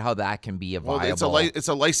don't get how that can be a viable. Well, it's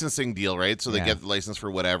a licensing deal, right? So they get the license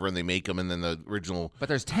for whatever, and they make them, and then the original. But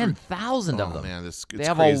there's 10,000 of them. Oh man, they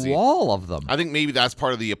have crazy. A wall of them. I think maybe that's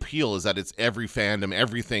part of the appeal is that it's every fandom,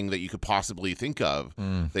 everything that you could possibly think of.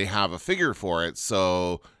 They have a figure for it,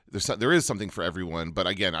 so. There is something for everyone, but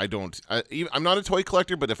again, I'm not a toy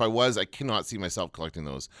collector, but if I was, I cannot see myself collecting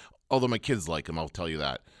those. Although my kids like them, I'll tell you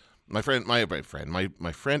that. My friend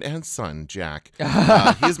and son, Jack,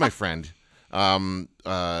 he is my friend,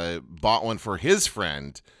 bought one for his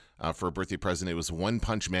friend for a birthday present. It was One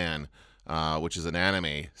Punch Man, which is an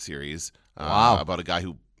anime series about a guy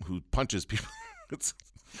who punches people. It's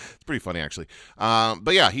pretty funny, actually.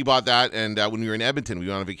 But yeah, he bought that, and when we were in Edmonton, we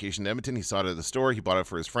went on a vacation in Edmonton. He saw it at the store. He bought it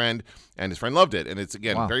for his friend, and his friend loved it. And it's,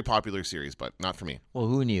 again, a very popular series, but not for me. Well,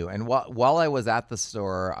 who knew? And while I was at the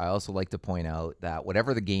store, I also like to point out that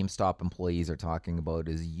whatever the GameStop employees are talking about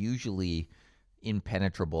is usually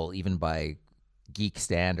impenetrable, even by geek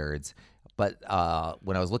standards. But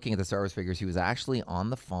when I was looking at the Star Wars figures, he was actually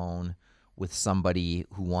on the phone with somebody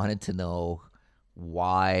who wanted to know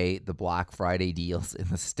why the Black Friday deals in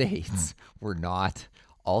the States were not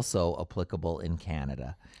also applicable in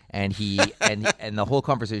Canada. And he and the whole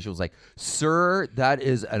conversation was like, "Sir, that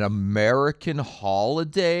is an American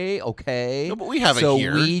holiday, okay? No, but we have it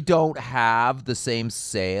here. So we don't have the same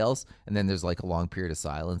sales." And then there's like a long period of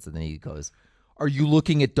silence, and then he goes, "Are you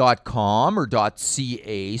looking at .com or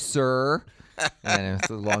 .ca, sir?" And it's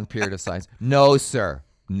a long period of silence. "No, sir.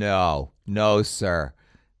 No, sir."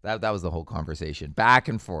 That was the whole conversation, back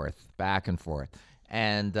and forth,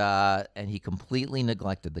 and he completely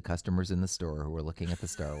neglected the customers in the store who were looking at the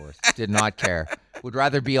Star Wars. Did not care. Would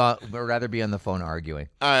rather be on the phone arguing.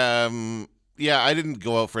 Yeah, I didn't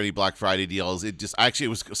go out for any Black Friday deals. I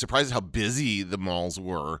was surprised at how busy the malls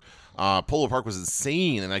were. Polo Park was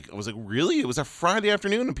insane, and I was like, really? It was a Friday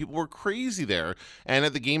afternoon, and people were crazy there. And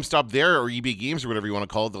at the GameStop there, or EB Games, or whatever you want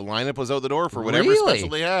to call it, the lineup was out the door for whatever special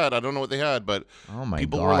they had. I don't know what they had, but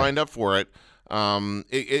people were lined up for it.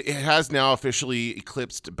 It has now officially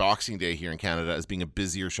eclipsed Boxing Day here in Canada as being a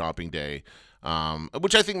busier shopping day.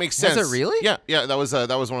 Which I think makes sense. Is it really? Yeah. That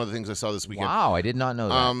was one of the things I saw this weekend. Wow, I did not know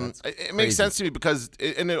that. It makes sense to me because,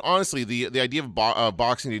 honestly, the idea of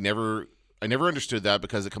Boxing Day I never understood that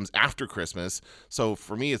because it comes after Christmas. So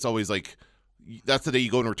for me, it's always like that's the day you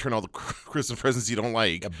go and return all the Christmas presents you don't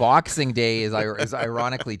like. Yeah, Boxing Day is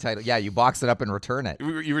ironically titled. Yeah, you box it up and return it.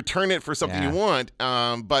 You return it for something you want.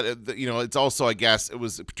 But it's also, I guess, it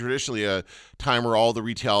was traditionally a time where all the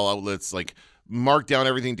retail outlets like mark down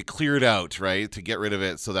everything to clear it out, right? To get rid of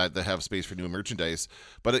it so that they have space for new merchandise.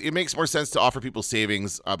 But it makes more sense to offer people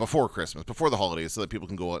savings before Christmas, before the holidays, so that people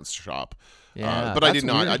can go out and shop. Yeah, but I did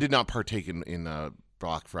not. Weird. I did not partake in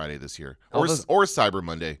Black Friday this year, or Cyber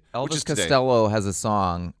Monday. Elvis Costello has a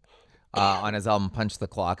song on his album Punch the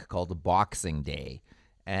Clock called Boxing Day,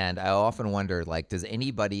 and I often wonder, like, does any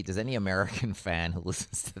American fan who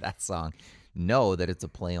listens to that song know that it's a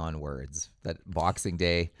play on words? That Boxing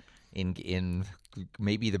Day in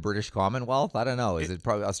maybe the British Commonwealth? I don't know. Is it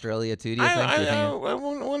probably Australia too? Do you think? I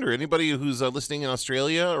wonder. Anybody who's listening in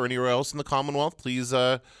Australia or anywhere else in the Commonwealth, please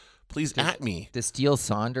at me. Does Steele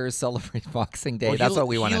Saunders celebrate Boxing Day? That's what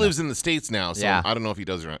we want to know. He lives in the States now, so I don't know if he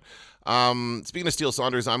does or not. Speaking of Steele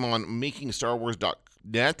Saunders, I'm on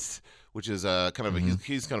makingstarwars.net, which is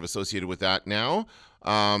he's kind of associated with that now.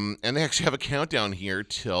 And they actually have a countdown here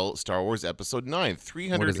till Star Wars Episode 9.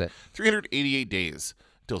 388 days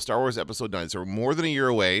till Star Wars Episode 9. So we're more than a year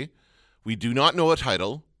away. We do not know a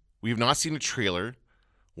title. We have not seen a trailer.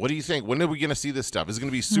 What do you think? When are we going to see this stuff? Is it going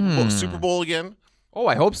to be Super Bowl again? Oh,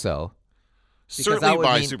 I hope so. Because that Certainly would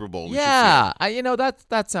by mean- Super Bowl. We Yeah,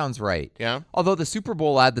 that sounds right. Yeah? Although the Super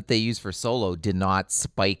Bowl ad that they used for Solo did not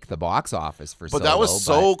spike the box office for But Solo. that was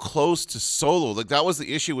so close to Solo. Like that was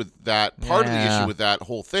the issue with that. Part of the Yeah. issue with that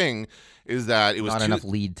whole thing is that it was not enough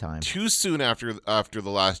lead time. too soon after The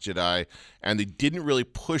Last Jedi, and they didn't really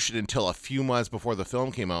push it until a few months before the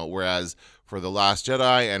film came out. Whereas for The Last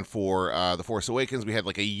Jedi and for The Force Awakens, we had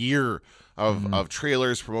like a year of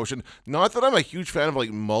trailers, promotion. Not that I'm a huge fan of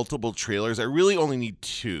like multiple trailers. I really only need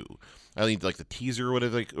 2. I need like the teaser or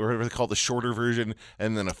whatever they call it, the shorter version,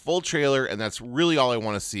 and then a full trailer, and that's really all I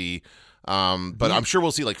want to see. But I'm sure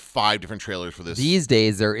we'll see like 5 different trailers for this. These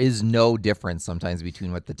days, there is no difference sometimes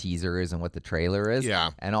between what the teaser is and what the trailer is.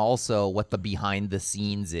 Yeah. And also what the behind the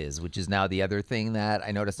scenes is, which is now the other thing that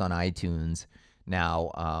I noticed on iTunes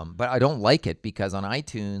now. But I don't like it because on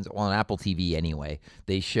iTunes, or on Apple TV anyway,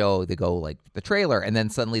 they go like the trailer, and then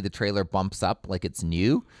suddenly the trailer bumps up like it's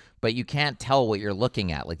new. But you can't tell what you're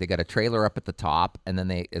looking at. Like they got a trailer up at the top, and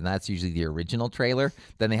that's usually the original trailer.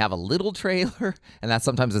 Then they have a little trailer, and that's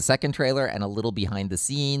sometimes a second trailer, and a little behind the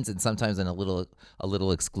scenes, and sometimes a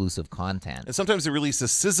little exclusive content. And sometimes they release a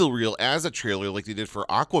sizzle reel as a trailer, like they did for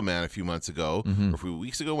Aquaman a few months ago, or a few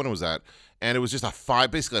weeks ago. When was that? And it was just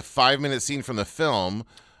basically a 5-minute scene from the film.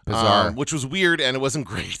 Bizarre. Which was weird, and it wasn't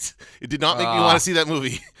great. It did not make me want to see that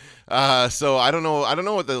movie. So I don't know. I don't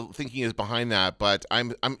know what the thinking is behind that, but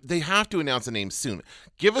they have to announce a name soon.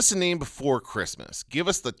 Give us a name before Christmas. Give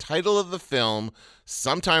us the title of the film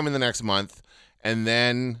sometime in the next month, and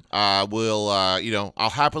then I'll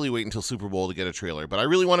happily wait until Super Bowl to get a trailer. But I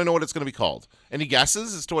really want to know what it's going to be called. Any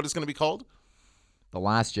guesses as to what it's going to be called? The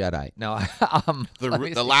Last Jedi. No,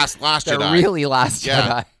 The last the Jedi. really Last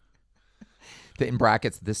Yeah. Jedi. In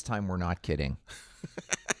brackets, this time we're not kidding.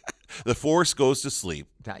 The Force goes to sleep.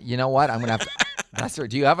 You know what? I'm gonna have to. That's right.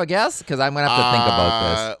 Do you have a guess? Because I'm gonna have to think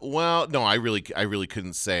about this. Well, no, I really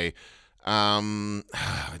couldn't say.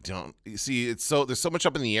 I don't. You see, there's so much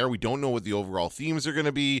up in the air. We don't know what the overall themes are going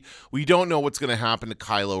to be. We don't know what's going to happen to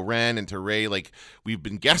Kylo Ren and to Rey. Like we've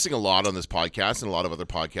been guessing a lot on this podcast, and a lot of other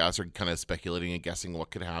podcasts are kind of speculating and guessing what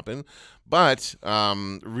could happen. But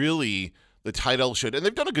really, the title should, and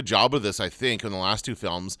they've done a good job of this, I think, in the last 2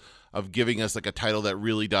 films of giving us like a title that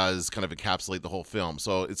really does kind of encapsulate the whole film.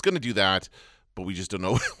 So it's going to do that, but we just don't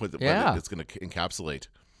know what it's going to encapsulate.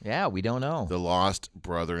 Yeah, we don't know. The lost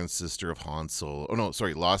brother and sister of Han Solo. Oh no,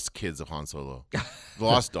 sorry, lost kids of Han Solo. The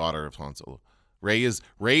lost daughter of Han Solo. Rey is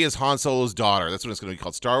Han Solo's daughter. That's what it's going to be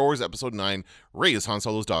called. Star Wars Episode 9. Rey is Han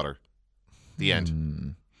Solo's daughter. The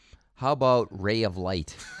end. How about Ray of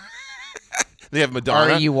Light? They have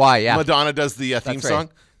Madonna. R-E-Y, yeah. Madonna does the theme That's right. song.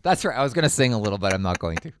 That's right. I was gonna sing a little, but I'm not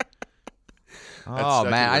going to. Oh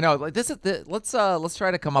man, I know. Like let's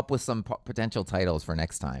try to come up with some potential titles for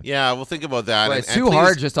next time. Yeah, we'll think about that. But And- it's and too please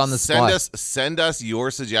hard just on the spot. Send us your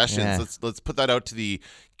suggestions. Yeah. Let's put that out to the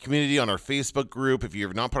community on our Facebook group. If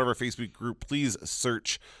you're not part of our Facebook group, please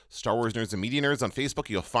search Star Wars Nerds and Media Nerds on Facebook.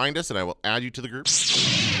 You'll find us, and I will add you to the group.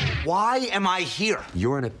 Why am I here?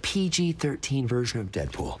 You're in a PG-13 version of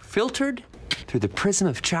Deadpool. Filtered through the prism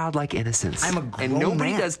of childlike innocence. I'm a grown And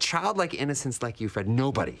nobody man. does childlike innocence like you, Fred.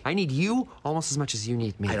 Nobody. I need you almost as much as you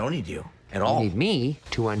need me. I don't need you at You all. need me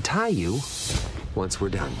to untie you once we're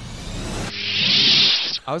done.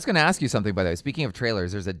 I was going to ask you something, by the way. Speaking of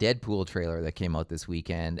trailers, there's a Deadpool trailer that came out this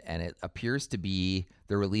weekend, and it appears to be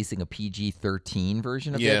they're releasing a PG-13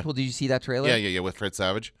 version of Yeah. Deadpool. Did you see that trailer? Yeah, with Fred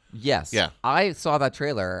Savage. Yes. Yeah. I saw that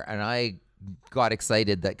trailer, and I got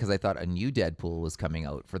excited because I thought a new Deadpool was coming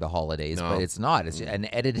out for the holidays, No. but it's not. It's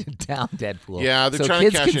an edited down Deadpool. Yeah, they're so trying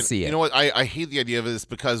kids to cash can in. see it. You know what? I hate the idea of this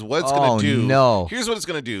because what it's Oh, going to do. no. Here's what it's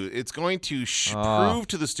going to do. It's going to prove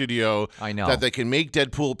to the studio I know. that they can make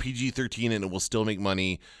Deadpool PG-13 and it will still make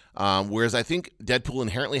money. Whereas I think Deadpool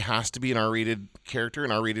inherently has to be an R-rated character, an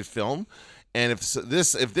R-rated film. And if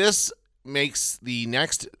this makes the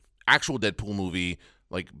next actual Deadpool movie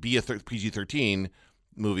like be a PG-13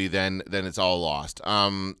 movie, then it's all lost. But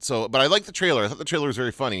I like the trailer. I thought the trailer was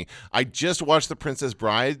very funny. I just watched The Princess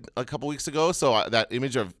Bride a couple weeks ago, so that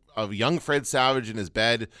image of young Fred Savage in his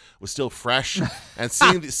bed was still fresh, and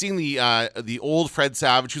seeing the old Fred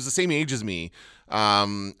Savage, who's the same age as me,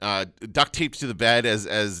 duct taped to the bed as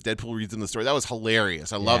Deadpool reads him the story. That was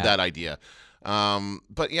hilarious. I love that idea.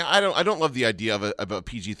 But yeah, I don't love the idea of a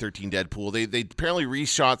PG-13 Deadpool. They apparently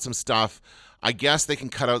reshot some stuff. I guess they can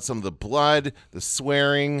cut out some of the blood, the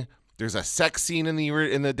swearing. There's a sex scene in the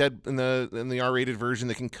R-rated version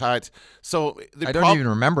that can cut. So I don't even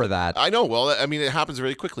remember that. I know. Well, I mean, it happens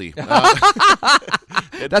really quickly.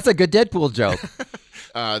 That's a good Deadpool joke.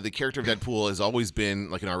 The character of Deadpool has always been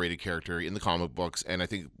like an R-rated character in the comic books, and I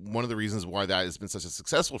think one of the reasons why that has been such a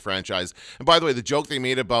successful franchise. And by the way, the joke they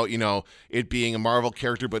made about it being a Marvel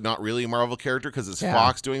character but not really a Marvel character because it's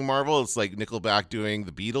Fox doing Marvel, it's like Nickelback doing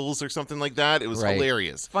the Beatles or something like that. It was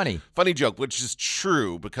hilarious, funny joke, which is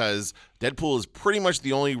true because Deadpool is pretty much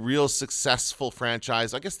the only real successful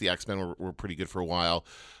franchise. I guess the X-Men were pretty good for a while,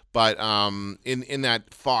 but in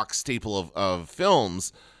that Fox staple of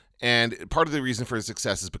films. And part of the reason for its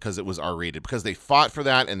success is because it was R-rated, because they fought for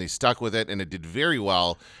that and they stuck with it, and it did very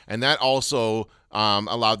well. And that also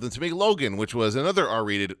allowed them to make Logan, which was another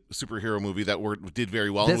R-rated superhero movie that did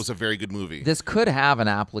very well. It was a very good movie. This could have an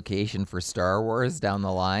application for Star Wars down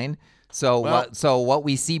the line. So what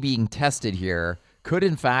we see being tested here could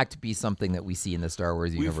in fact be something that we see in the Star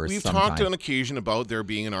Wars universe. We've talked on occasion about there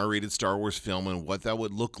being an R-rated Star Wars film and what that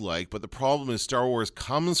would look like, but the problem is Star Wars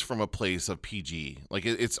comes from a place of PG. Like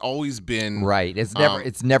it's always been right. It's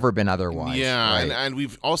never been otherwise. Yeah, right. and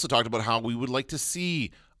we've also talked about how we would like to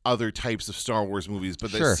see other types of Star Wars movies,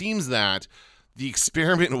 but it seems that the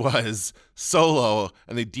experiment was Solo,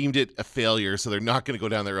 and they deemed it a failure, so they're not going to go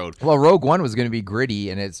down that road. Well, Rogue One was going to be gritty,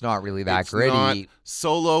 and it's not really that gritty.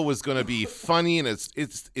 Solo was going to be funny, and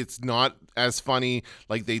it's not as funny.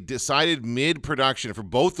 Like, they decided mid-production for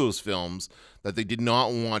both those films that they did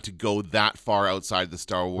not want to go that far outside the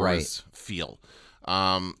Star Wars feel.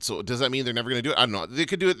 So does that mean they're never going to do it? I don't know. They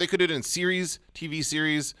could do it. They could do it in TV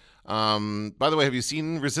series. By the way, have you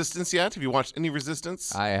seen Resistance yet? Have you watched any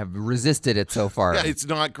Resistance? I have resisted it so far. Yeah, it's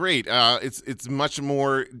not great. It's much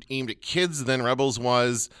more aimed at kids than Rebels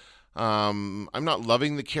was. I'm not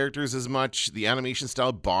loving the characters as much. The animation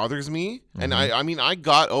style bothers me. And I mean, I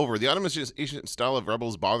got over the animation style of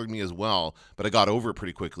Rebels bothered me as well, but I got over it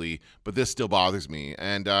pretty quickly. But this still bothers me.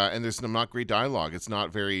 And there's some not great dialogue. It's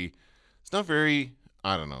not very,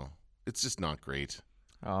 I don't know. It's just not great.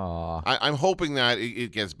 Oh, I'm hoping that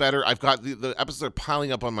it gets better. I've got the episodes are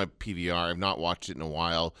piling up on my PVR. I've not watched it in a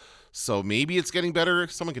while, so maybe it's getting better.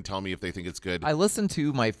 Someone can tell me if they think it's good. I listened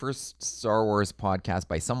to my first Star Wars podcast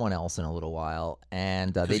by someone else in a little while,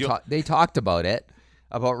 and they talked about it.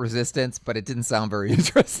 About Resistance, but it didn't sound very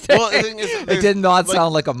interesting. Well, the thing is, it did not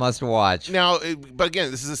sound like a must-watch. Now, but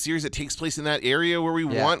again, this is a series that takes place in that area where we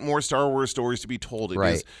want more Star Wars stories to be told.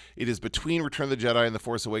 It is between Return of the Jedi and The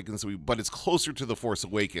Force Awakens, but it's closer to The Force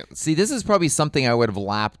Awakens. See, this is probably something I would have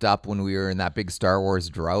lapped up when we were in that big Star Wars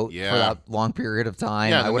drought for that long period of time.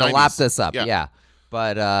 Yeah, I would have lapped this up,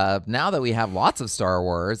 But now that we have lots of Star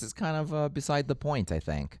Wars, it's kind of beside the point, I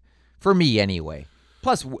think. For me, anyway.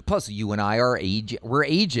 Plus, you and I are we're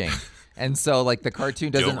aging, and so like the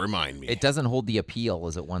cartoon doesn't remind me. It doesn't hold the appeal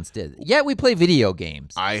as it once did. Yet we play video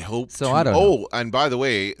games. I hope so. I don't know. And by the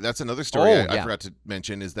way, that's another story I forgot to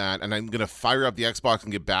mention is that, and I'm gonna fire up the Xbox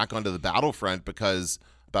and get back onto the Battlefront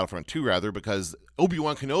Battlefront 2 rather, because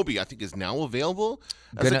Obi-Wan Kenobi I think is now available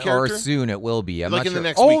as a character. Or soon it will be. I'm like not in sure. the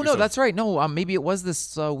next week. Oh no, that's right. No, maybe it was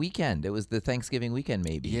this weekend. It was the Thanksgiving weekend,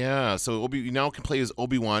 maybe. Yeah, so you now can play as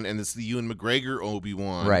Obi-Wan, and it's the Ewan McGregor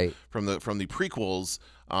Obi-Wan from the prequels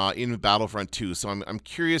in Battlefront 2. So I'm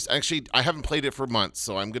curious. Actually, I haven't played it for months,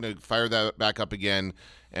 so I'm gonna fire that back up again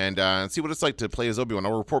and see what it's like to play as Obi-Wan.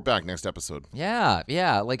 I'll report back next episode. Yeah.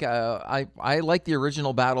 Like I like the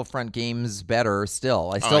original Battlefront games better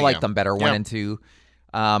still. I still like them better, 1 and 2.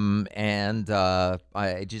 I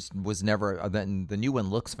just was never. The new one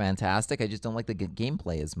looks fantastic. I just don't like the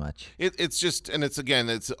gameplay as much.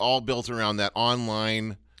 It's all built around that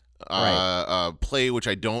online play, which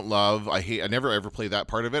I don't love. I hate. I never ever played that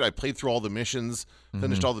part of it. I played through all the missions,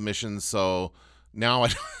 finished all the missions, so. Now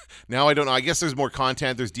I don't know. I guess there's more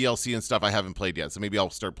content. There's DLC and stuff I haven't played yet, so maybe I'll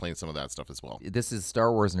start playing some of that stuff as well. This is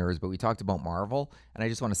Star Wars Nerds, but we talked about Marvel, and I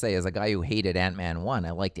just want to say, as a guy who hated Ant-Man 1,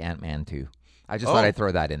 I liked Ant-Man 2. I just thought I'd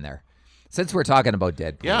throw that in there. Since we're talking about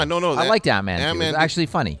Deadpool. Yeah, no. I liked Ant-Man 2. It was actually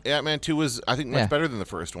funny. Ant-Man 2 was, I think, much better than the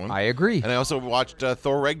first one. I agree. And I also watched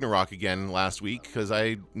Thor Ragnarok again last week because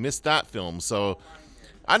I missed that film. So,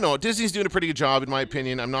 I don't know. Disney's doing a pretty good job, in my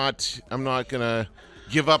opinion. I'm not going to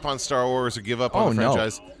give up on Star Wars or give up on the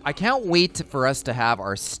franchise. No. I can't wait for us to have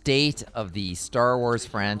our state of the Star Wars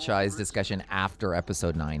franchise discussion after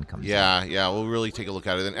Episode 9 comes out. Yeah, we'll really take a look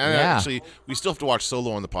at it. And actually, we still have to watch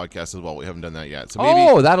Solo on the podcast as well. We haven't done that yet. So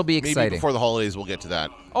maybe, that'll be exciting. Maybe before the holidays, we'll get to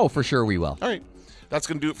that. Oh, for sure we will. All right. That's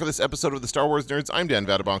going to do it for this episode of the Star Wars Nerds. I'm Dan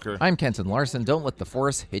Vadabonker. I'm Kenton Larson. Don't let the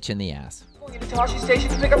Force hitch in the ass. Going to Tashi Station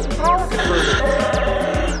to pick up some power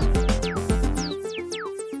converters.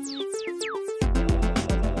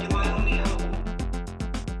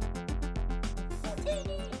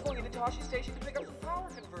 Toshi Station to pick up